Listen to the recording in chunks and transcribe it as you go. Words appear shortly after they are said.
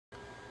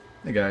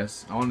Hey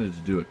guys, I wanted to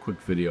do a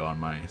quick video on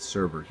my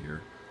server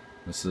here.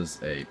 This is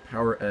a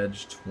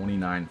PowerEdge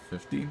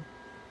 2950.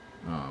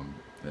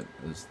 That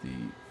is the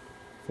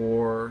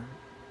the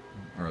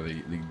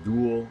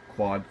dual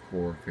quad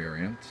core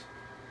variant.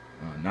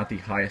 Not the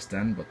highest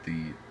end, but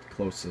the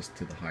closest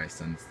to the highest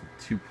end. It's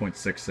the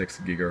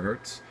 2.66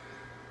 gigahertz.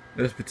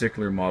 This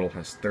particular model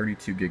has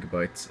 32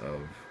 gigabytes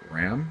of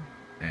RAM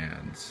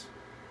and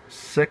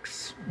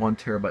 6 1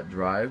 terabyte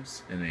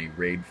drives in a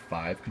RAID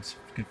 5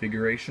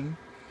 configuration,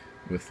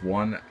 with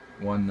one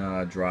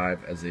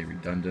drive as a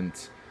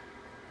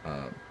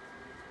uh,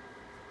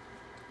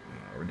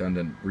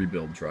 redundant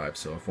rebuild drive.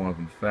 So if one of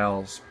them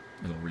fails,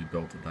 it'll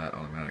rebuild to that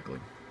automatically.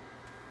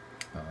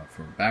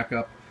 For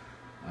backup,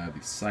 I have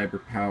the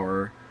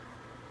CyberPower.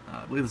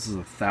 I believe this is a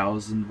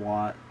 1,000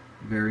 watt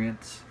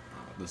variant.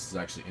 This is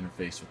actually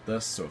interfaced with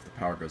this, so if the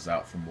power goes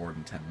out for more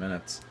than 10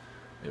 minutes,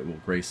 it will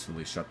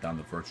gracefully shut down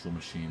the virtual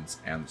machines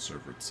and the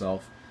server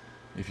itself.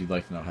 If you'd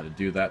like to know how to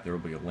do that, there will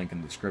be a link in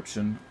the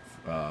description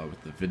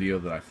with the video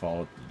that I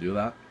followed to do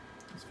that.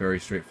 It's a very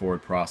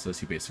straightforward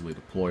process. You basically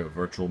deploy a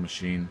virtual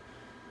machine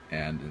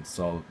and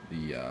install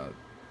the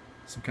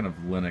some kind of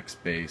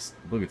Linux-based,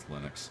 I believe it's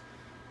Linux,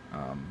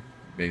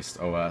 based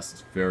OS.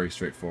 It's very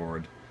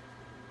straightforward.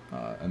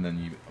 And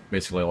then you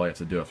basically all you have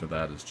to do after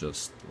that is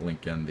just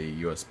link in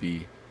the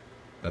USB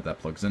that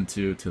plugs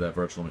into to that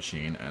virtual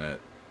machine, and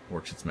it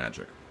works its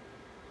magic.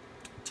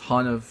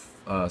 Ton of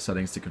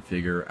settings to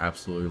configure.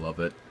 Absolutely love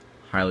it.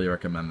 Highly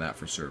recommend that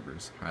for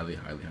servers. Highly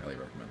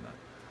recommend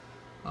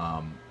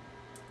that.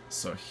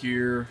 So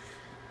here,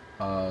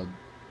 I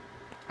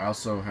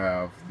also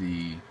have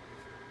the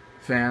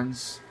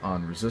fans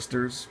on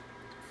resistors.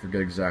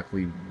 Forget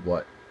exactly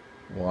what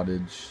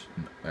wattage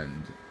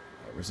and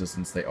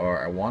resistance they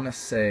are. I want to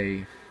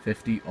say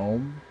 50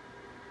 ohm,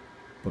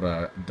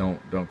 but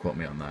don't quote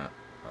me on that.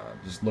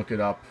 Just look it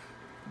up.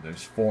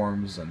 There's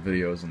forums and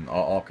videos and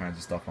all kinds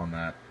of stuff on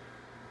that.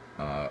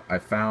 I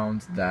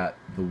found that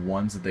the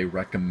ones that they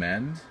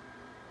recommend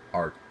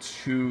are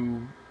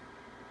too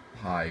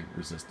high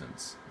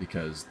resistance,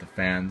 because the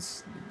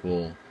fans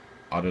will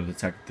auto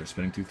detect if they're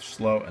spinning too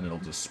slow, and it'll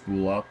just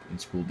spool up and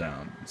spool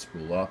down and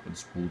spool up and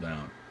spool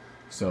down.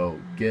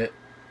 So get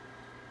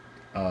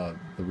the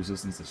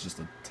resistance that's just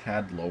a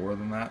tad lower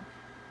than that.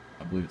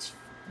 I believe it's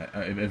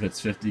if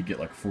it's 50, get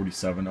like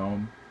 47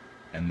 ohm,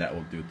 and that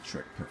will do the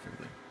trick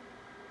perfectly.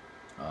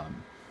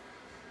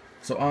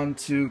 So on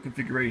to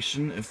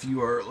configuration. If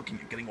you are looking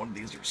at getting one of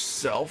these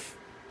yourself,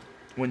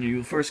 when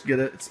you first get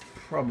it, it's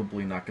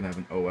probably not going to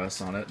have an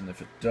OS on it, and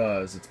if it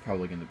does, it's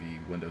probably going to be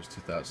Windows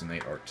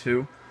 2008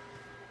 R2.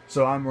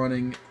 So I'm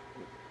running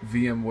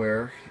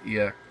Vmware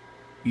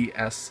ESXi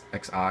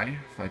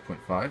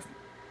 5.5.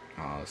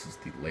 This is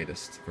the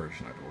latest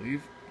version, I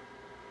believe.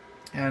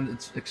 And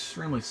it's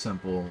extremely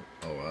simple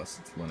OS.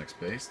 It's Linux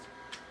based.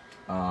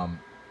 And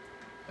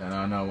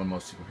I know when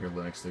most people hear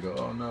Linux, they go,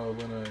 "Oh no,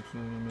 Linux."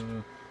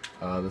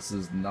 This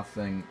is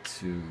nothing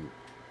to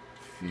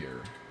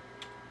fear.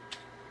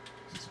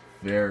 It's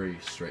very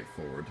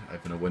straightforward.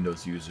 I've been a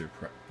Windows user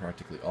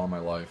practically all my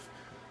life,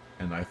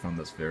 and I found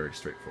this very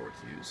straightforward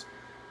to use.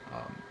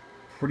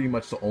 Pretty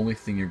much the only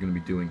thing you're going to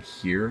be doing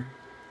here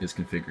is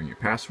configuring your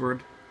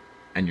password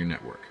and your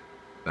network.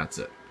 That's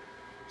it.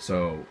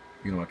 So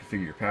you want to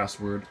configure your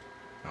password.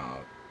 I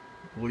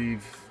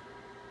believe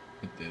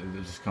it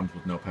just comes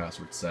with no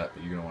password set,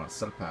 but you're going to want to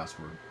set a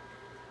password,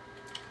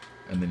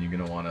 and then you're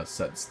going to want to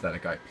set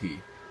static IP.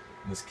 In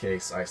this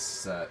case, I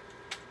set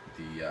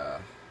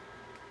the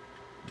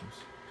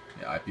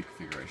IP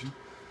configuration.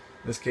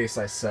 In this case,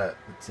 I set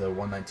it to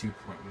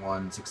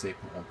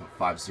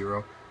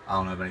 192.168.1.50.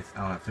 I don't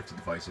have 50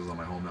 devices on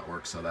my home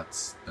network, so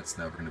that's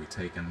never going to be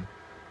taken.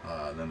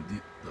 Then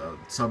the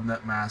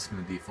subnet mask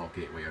and the default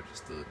gateway are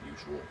just the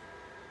usual.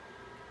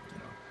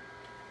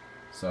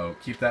 So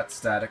keep that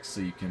static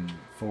so you can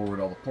forward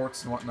all the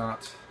ports and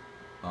whatnot.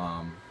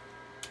 And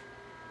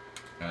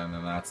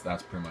then that's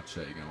pretty much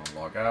it. You're gonna want to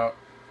log out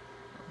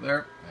over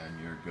there, and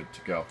you're good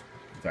to go.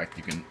 In fact,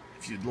 you can,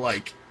 if you'd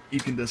like, you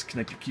can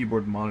disconnect your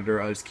keyboard and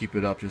monitor. I just keep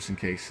it up just in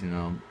case,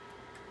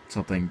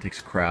 something takes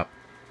a crap.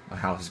 My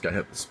house has got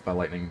hit by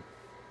lightning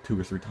 2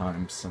 or 3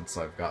 times since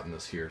I've gotten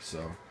this here,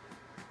 so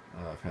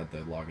I've had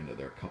to log into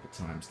there a couple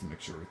times to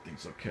make sure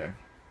everything's okay.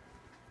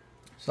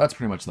 So that's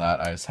pretty much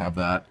that. I just have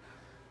that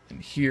in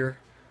here.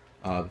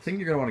 The thing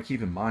you're going to want to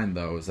keep in mind,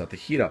 though, is that the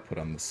heat output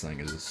on this thing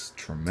is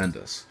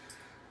tremendous.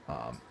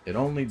 It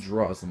only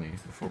draws,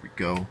 before we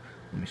go,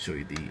 let me show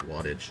you the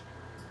wattage.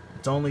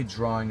 It's only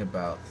drawing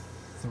about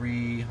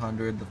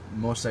 300. The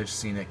most I've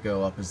seen it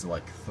go up is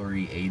like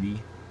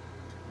 380.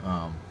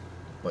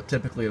 But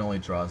typically it only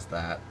draws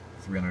that,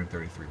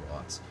 333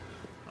 watts.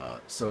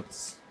 So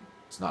it's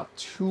not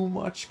too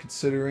much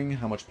considering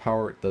how much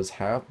power it does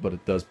have, but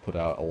it does put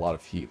out a lot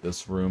of heat.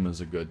 This room is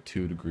a good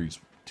 2 to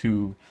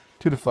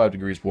 5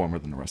 degrees warmer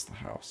than the rest of the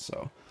house,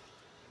 so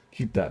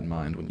keep that in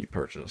mind when you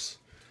purchase.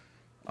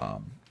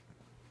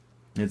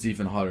 It's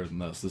even hotter than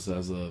this. This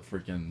has a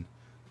freaking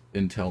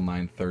Intel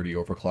 930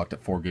 overclocked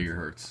at 4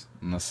 gigahertz,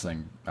 and this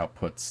thing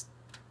outputs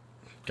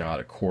got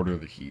a quarter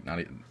of the heat, not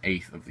even an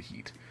eighth of the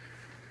heat.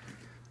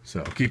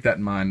 So keep that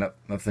in mind.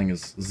 That thing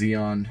is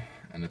Xeon,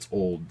 and it's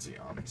old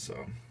Xeon.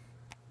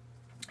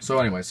 So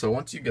anyway, so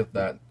once you get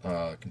that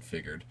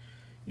configured,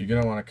 you're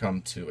going to want to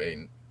come to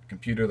a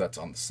computer that's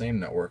on the same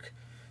network,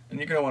 and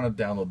you're going to want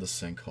to download this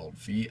thing called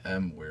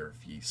Vmware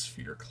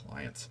Vsphere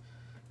Client.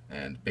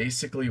 And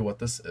basically what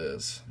this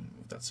is,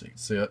 move that so you can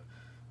see it,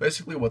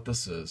 basically what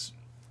this is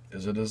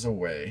it is a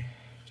way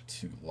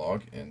to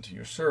log into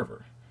your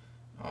server.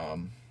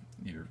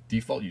 Your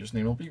default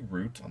username will be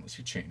root unless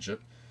you change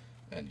it,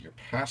 and your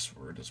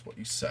password is what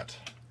you set.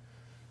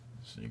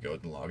 So you go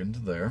ahead and log into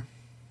there.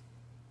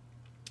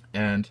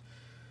 And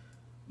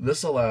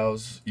this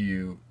allows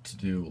you to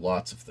do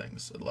lots of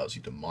things. It allows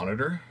you to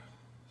monitor.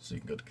 So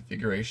you can go to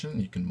configuration,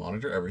 you can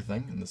monitor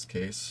everything. In this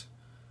case,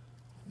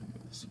 let me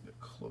move this a bit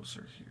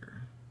closer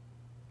here.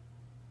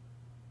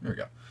 There we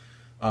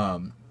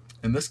go.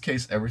 In this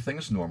case, everything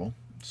is normal.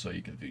 So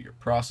you can view your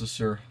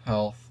processor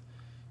health,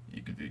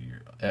 you can view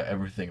your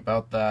everything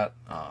about that.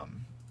 You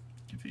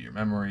can view your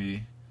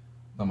memory.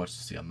 Not much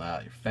to see on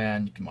that. Your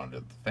fan, you can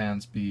monitor the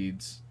fan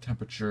speeds,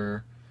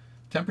 temperature.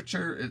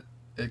 Temperature,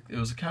 it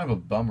was kind of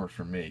a bummer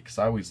for me because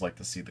I always like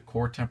to see the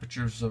core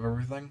temperatures of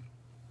everything.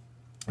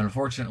 And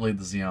unfortunately,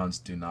 the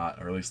Xeons do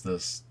not, or at least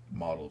this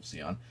model of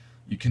Xeon,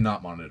 you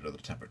cannot monitor the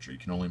temperature. You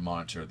can only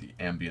monitor the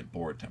ambient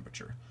board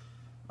temperature.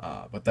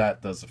 But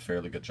that does a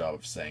fairly good job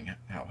of saying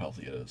how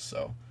healthy it is.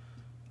 So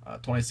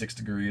 26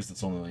 degrees,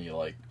 that's only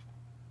like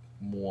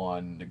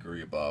 1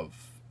 degree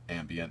above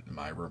ambient in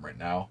my room right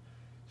now.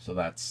 So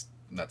that's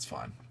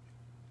fine.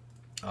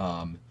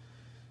 You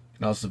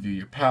can also view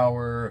your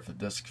power. If a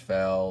disk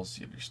fails,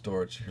 you have your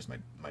storage. Here's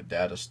my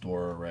data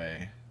store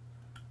array.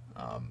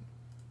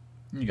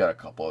 You got a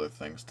couple other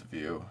things to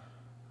view,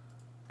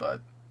 but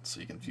so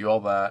you can view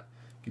all that,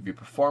 give you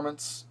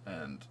performance,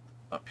 and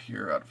up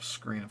here out of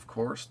screen, of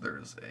course,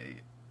 there's a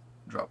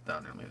drop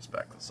down here. Let me just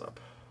back this up.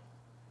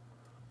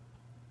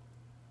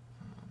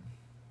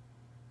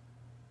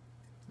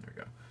 There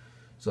we go.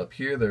 So up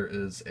here there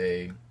is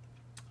a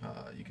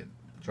you can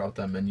drop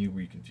down menu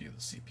where you can view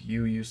the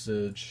CPU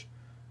usage,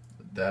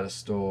 the data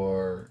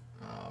store,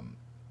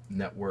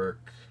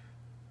 network,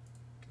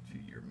 you can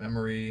view your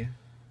memory,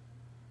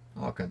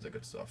 all kinds of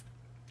good stuff.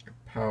 Your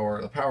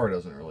power, the power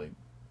doesn't really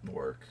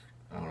work.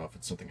 I don't know if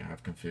it's something I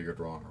have configured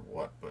wrong or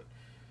what, but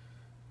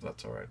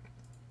that's alright.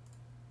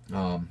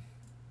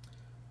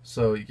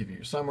 So you give you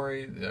your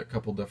summary, a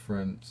couple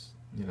different,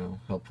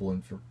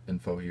 helpful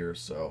info here.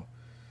 So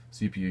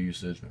CPU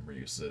usage, memory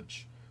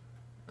usage,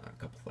 a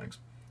couple things.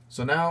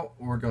 So now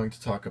we're going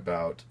to talk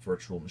about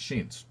virtual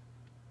machines.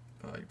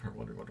 You're probably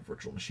wondering what a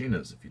virtual machine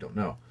is if you don't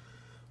know.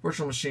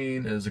 Virtual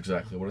machine is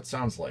exactly what it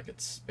sounds like.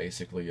 It's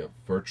basically a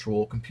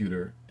virtual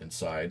computer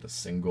inside a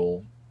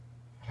single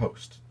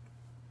host.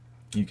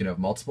 You can have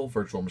multiple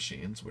virtual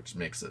machines, which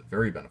makes it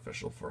very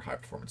beneficial for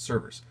high-performance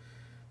servers.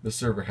 This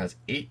server has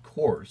 8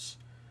 cores,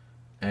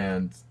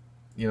 and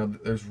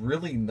there's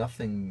really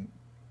nothing.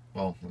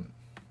 Well,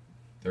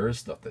 there is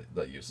stuff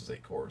that uses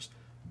 8 cores,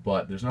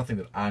 but there's nothing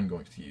that I'm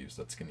going to use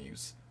that's going to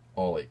use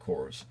all 8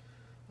 cores.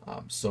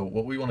 So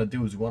what we want to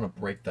do is we want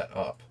to break that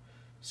up.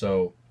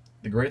 So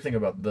the great thing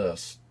about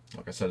this,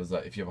 like I said, is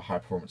that if you have a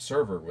high-performance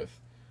server with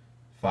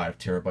 5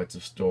 terabytes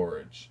of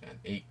storage and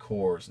 8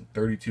 cores and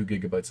 32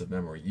 gigabytes of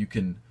memory, you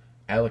can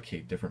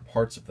allocate different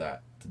parts of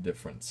that to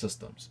different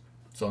systems.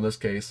 So in this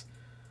case,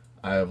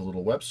 I have a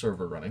little web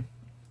server running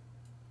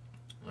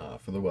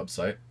for the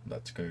website.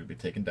 That's going to be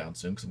taken down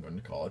soon because I'm going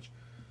to college.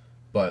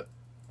 But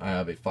I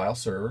have a file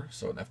server,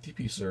 so an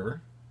FTP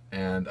server,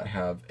 and I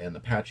have an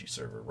Apache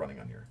server running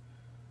on here.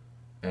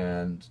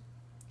 And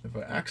if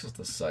I access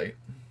the site,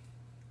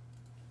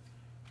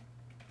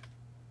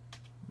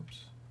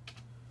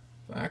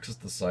 if I access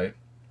the site,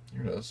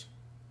 here it is,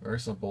 very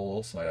simple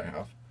little site I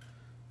have.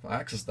 If I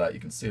access that, you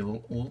can see a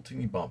little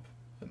teeny bump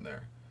in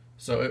there.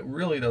 So it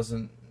really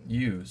doesn't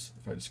use,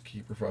 if I just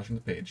keep refreshing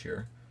the page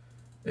here,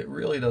 it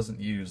really doesn't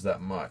use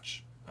that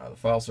much. The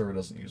file server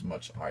doesn't use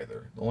much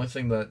either. The only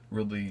thing that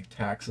really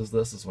taxes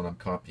this is when I'm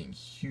copying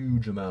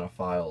huge amount of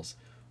files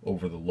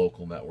over the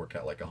local network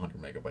at like 100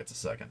 megabytes a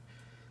second.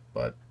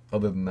 But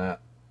other than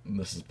that,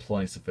 this is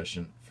plenty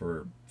sufficient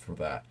for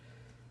that.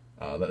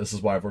 This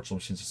is why virtual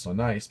machines are so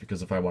nice,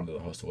 because if I wanted to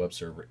host a web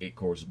server, 8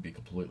 cores would be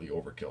completely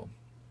overkill.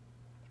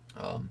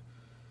 So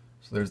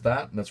there's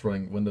that, and that's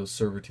running Windows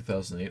Server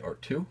 2008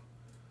 R2.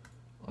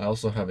 I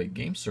also have a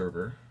game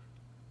server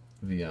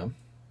VM.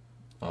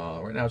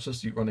 Right now it's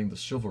just running the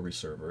Chivalry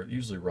server. It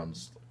usually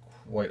runs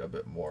quite a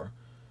bit more.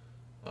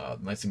 The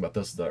nice thing about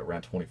this is that it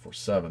ran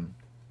 24/7.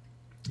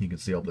 You can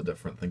see all the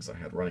different things I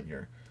had running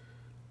here.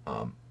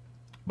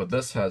 But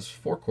this has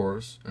 4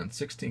 cores and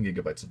 16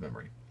 gigabytes of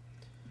memory.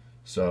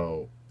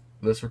 So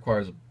this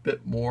requires a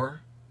bit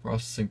more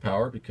processing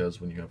power because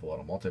when you have a lot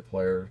of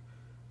multiplayer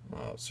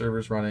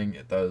servers running,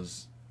 it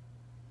does,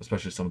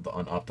 especially some of the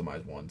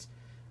unoptimized ones,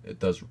 it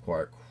does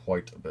require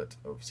quite a bit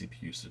of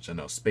CPU usage. I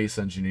know Space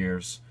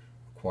Engineers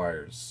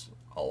requires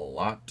a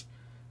lot,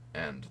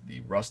 and the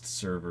Rust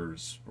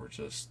servers were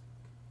just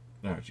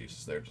oh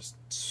Jesus, they're just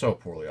so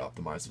poorly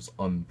optimized. It was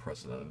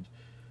unprecedented.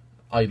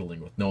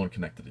 Idling with no one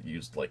connected, it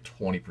used like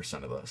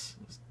 20% of this.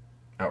 It was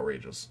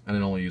outrageous. And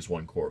it only used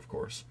one core, of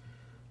course.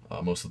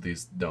 Most of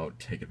these don't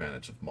take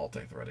advantage of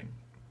multi-threading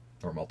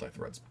or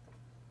multi-threads.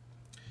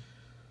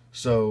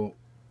 So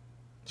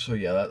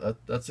yeah,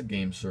 that's a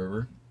game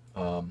server.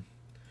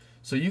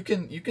 So you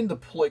can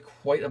deploy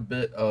quite a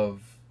bit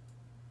of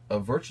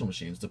virtual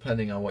machines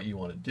depending on what you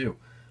want to do.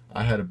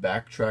 I had a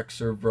backtrack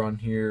server on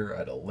here. I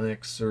had a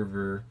Linux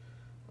server.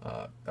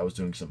 I was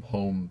doing some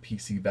home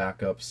PC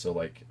backups, so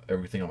like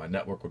everything on my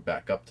network would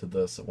back up to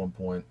this at one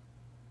point.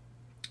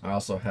 I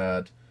also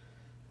had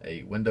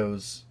a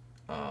Windows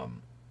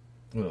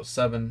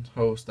 7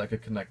 host I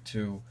could connect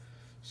to.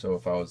 So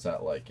if I was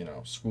at like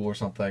school or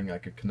something, I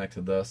could connect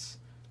to this.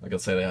 Like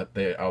let's say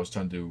I was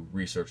trying to do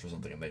research or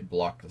something and they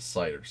blocked the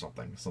site or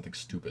something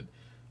stupid.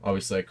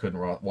 Obviously, I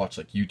couldn't watch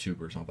like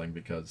YouTube or something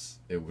because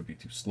it would be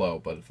too slow.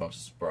 But if I was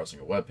just browsing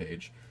a web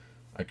page,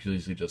 I could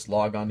easily just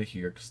log onto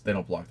here because they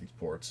don't block these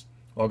ports.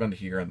 Log onto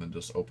here and then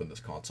just open this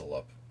console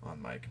up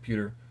on my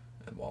computer,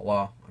 and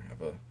voila, I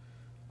have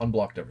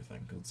unblocked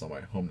everything because it's on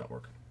my home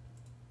network.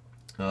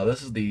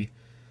 This is the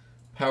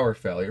power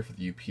failure for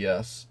the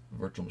UPS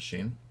virtual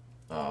machine.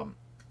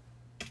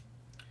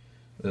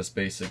 This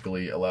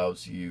basically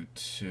allows you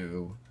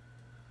to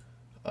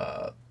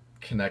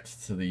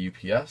connect to the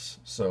UPS.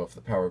 So if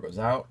the power goes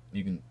out,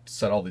 you can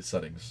set all these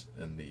settings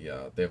in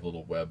the. They have a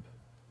little web.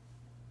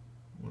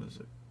 What is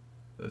it?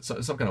 It's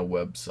some kind of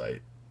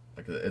website.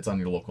 Like it's on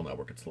your local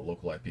network. It's the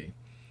local IP.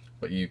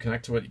 But you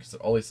connect to it. You can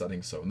set all these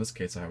settings. So in this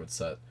case, I have it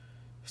set.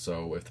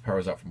 So if the power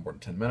is out for more than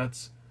 10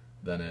 minutes,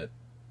 then it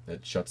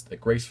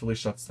gracefully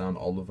shuts down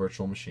all the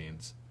virtual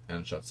machines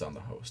and shuts down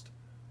the host.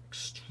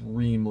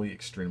 Extremely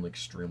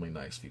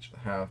nice feature to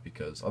have,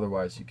 because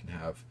otherwise you can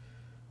have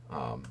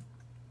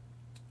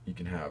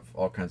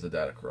all kinds of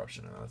data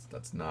corruption, and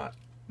that's not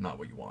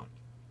what you want.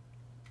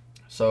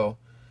 So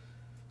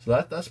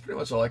that's pretty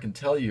much all I can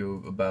tell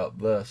you about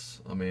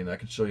this. I mean, I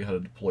can show you how to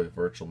deploy a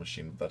virtual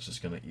machine, but that's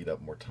just going to eat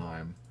up more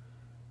time,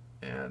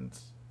 and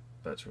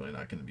that's really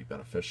not going to be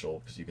beneficial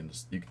because you can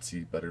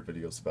see better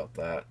videos about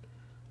that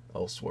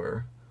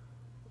elsewhere.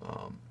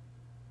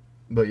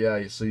 But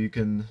yeah, so you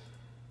can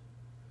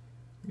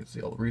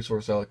see all the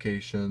resource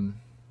allocation.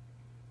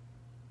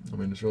 I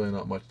mean, there's really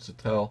not much to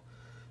tell,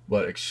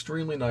 but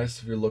extremely nice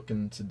if you're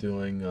looking to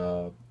doing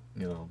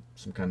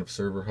some kind of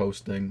server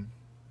hosting.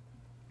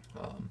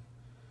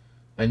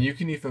 And you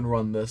can even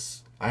run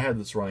this. I had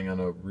this running on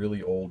a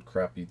really old,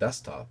 crappy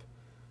desktop.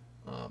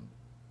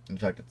 In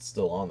fact, it's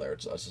still on there.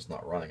 It's just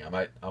not running. I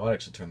might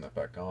actually turn that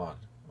back on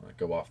when I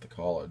go off to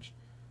college,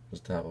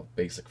 just to have a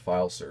basic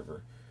file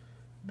server.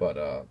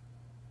 But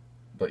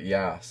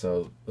yeah,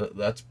 so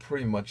that's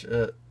pretty much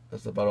it.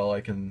 That's about all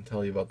I can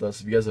tell you about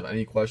this. If you guys have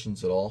any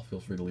questions at all, feel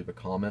free to leave a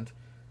comment.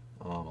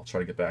 I'll try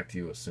to get back to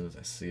you as soon as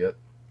I see it.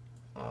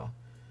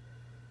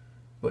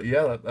 But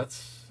yeah,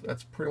 that's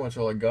pretty much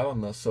all I got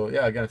on this. So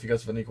yeah, again, if you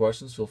guys have any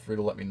questions, feel free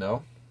to let me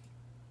know.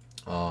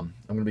 I'm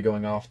going to be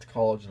going off to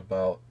college in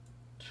about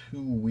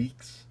 2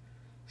 weeks,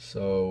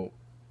 so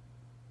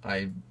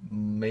I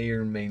may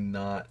or may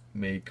not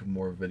make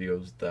more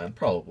videos then.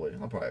 Probably.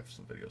 I'll probably have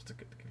some videos to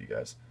give you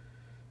guys.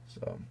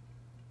 So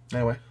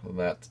anyway,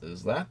 that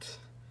is that,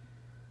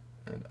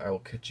 and I will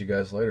catch you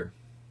guys later.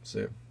 See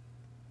you.